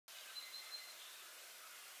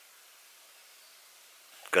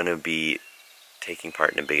gonna be taking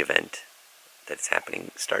part in a big event that's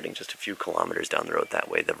happening starting just a few kilometers down the road that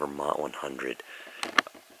way, the Vermont 100.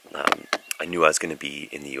 I knew I was going to be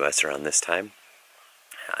in the US around this time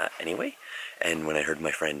anyway, and when I heard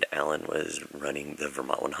my friend Alan was running the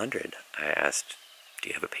Vermont 100, I asked, do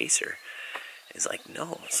you have a pacer? He's like, no.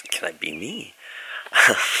 I was like, can I be me?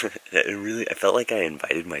 I felt like I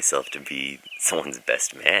invited myself to be someone's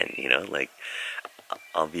best man, you know, like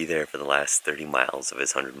I'll be there for the last 30 miles of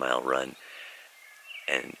his 100-mile run,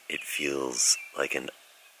 and it feels like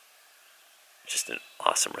just an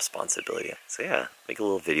awesome responsibility. So yeah, make a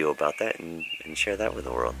little video about that and share that with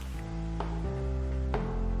the world.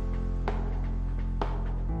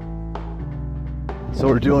 So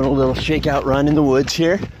we're doing a little shakeout run in the woods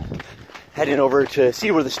here, heading over to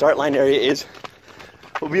see where the start line area is.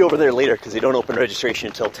 We'll be over there later because they don't open registration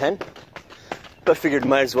until 10, but figured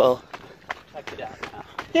might as well,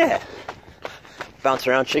 yeah, bounce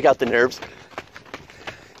around, shake out the nerves.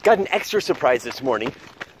 Got an extra surprise this morning.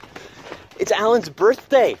 It's Alan's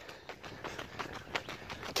birthday.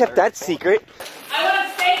 Kept that secret. I want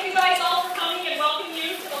to thank you guys all for coming and welcome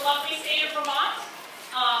you to the lovely state of Vermont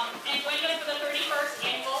and joining us for the 31st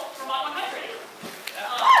annual Vermont 100.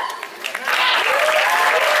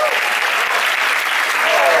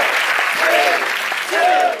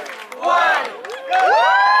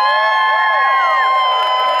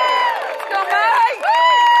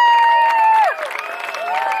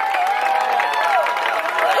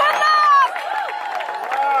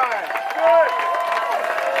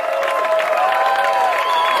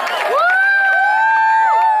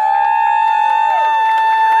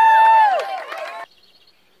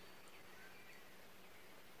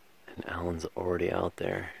 Alan's already out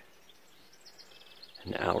there,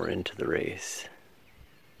 an hour into the race,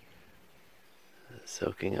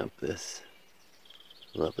 soaking up this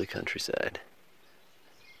lovely countryside.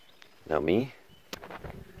 Now me,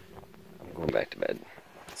 I'm going back to bed.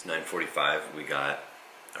 It's 9:45. We got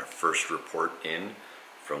our first report in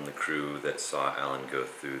from the crew that saw Alan go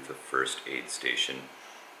through the first aid station.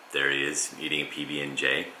 There he is, eating a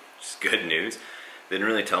PB&J, which is good news. Didn't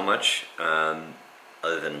really tell much,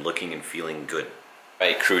 other than looking and feeling good.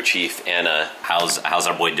 Right, crew chief Anna, how's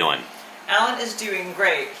our boy doing? Alan is doing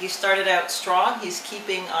great. He started out strong. He's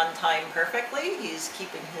keeping on time perfectly. He's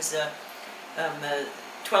keeping his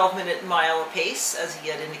 12-minute mile pace as he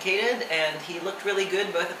had indicated, and he looked really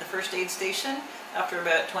good both at the first aid station after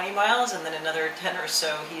about 20 miles and then another 10 or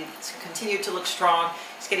so. He continued to look strong.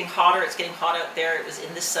 It's getting hotter. It's getting hot out there. It was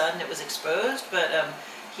in the sun. It was exposed, but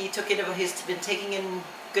he took it. He's been taking in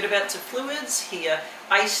good amounts of fluids. He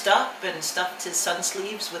iced up and stuffed his sun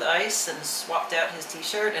sleeves with ice and swapped out his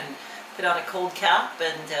t-shirt and put on a cold cap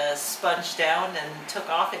and sponged down and took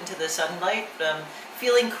off into the sunlight,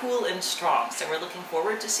 feeling cool and strong. So we're looking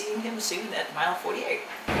forward to seeing him soon at mile 48.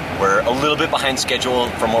 We're a little bit behind schedule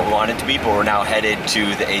from what we wanted to be, but we're now headed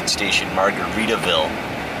to the aid station Margaritaville,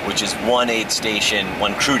 which is one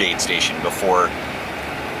crude aid station before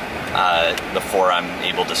I'm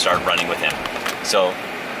able to start running with him. So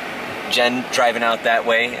Jen driving out that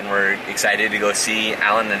way, and we're excited to go see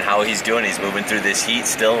Alan and how he's doing. He's moving through this heat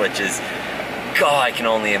still, which is, God, I can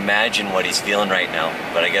only imagine what he's feeling right now.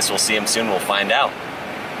 But I guess we'll see him soon. We'll find out.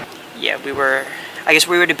 Yeah, I guess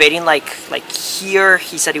we were debating like here.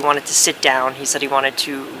 He said he wanted to sit down. He said he wanted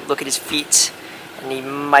to look at his feet, and he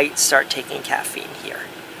might start taking caffeine here.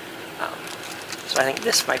 So I think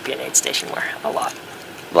this might be an aid station where a lot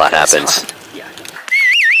happens. Yeah.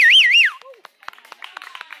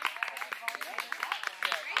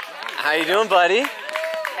 How you doing, buddy?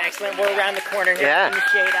 Excellent. We're around the corner here. Yeah. In the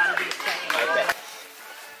shade out of these things.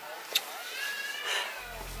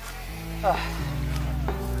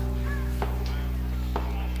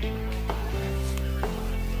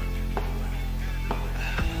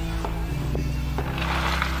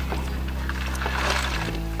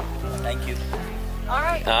 Thank you.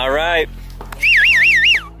 All right.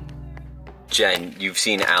 Jen, you've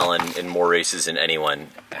seen Alan in more races than anyone.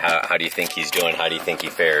 How do you think he's doing? How do you think he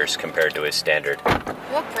fares compared to his standard? You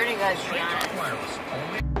look pretty good, to be honest.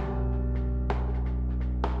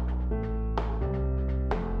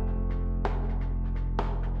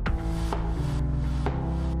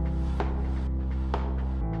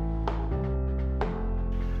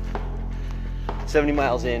 70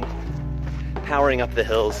 miles in, powering up the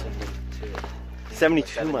hills.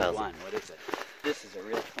 72 miles. What is it? This is a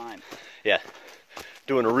real climb. Yeah,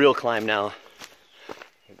 doing a real climb now.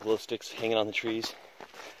 Glow sticks hanging on the trees,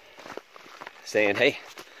 saying, hey,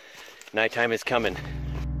 nighttime is coming.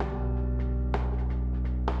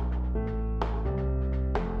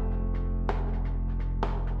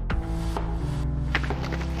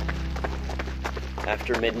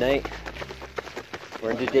 after midnight.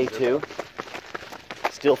 We're into day 2.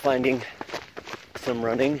 Still finding some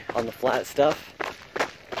running on the flat stuff.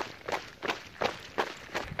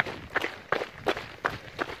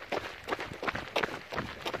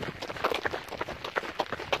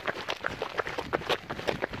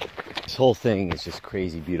 This whole thing is just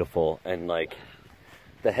crazy beautiful, and like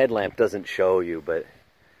the headlamp doesn't show you, but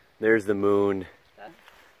there's the moon.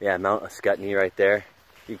 Yeah, Mount Scottney right there.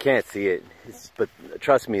 You can't see it, but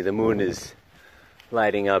trust me, the moon is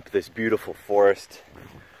lighting up this beautiful forest.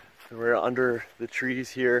 We're under the trees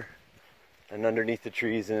here, and underneath the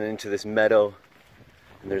trees and into this meadow,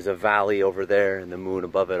 and there's a valley over there and the moon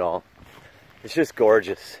above it all. It's just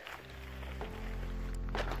gorgeous.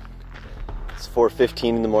 It's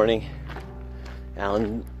 4:15 in the morning.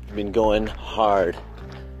 Alan's been going hard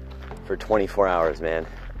for 24 hours, man.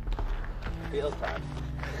 Feels hard.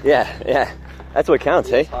 Yeah, that's what counts,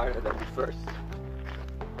 hey? Harder than the first.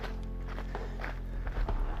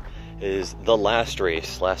 Is the last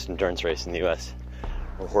endurance race in the US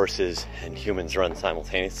where horses and humans run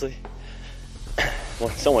simultaneously. Well,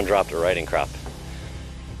 someone dropped a riding crop.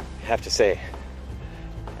 I have to say,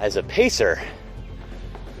 as a pacer,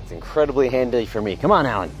 it's incredibly handy for me. Come on,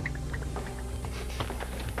 Alan.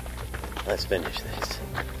 Let's finish this.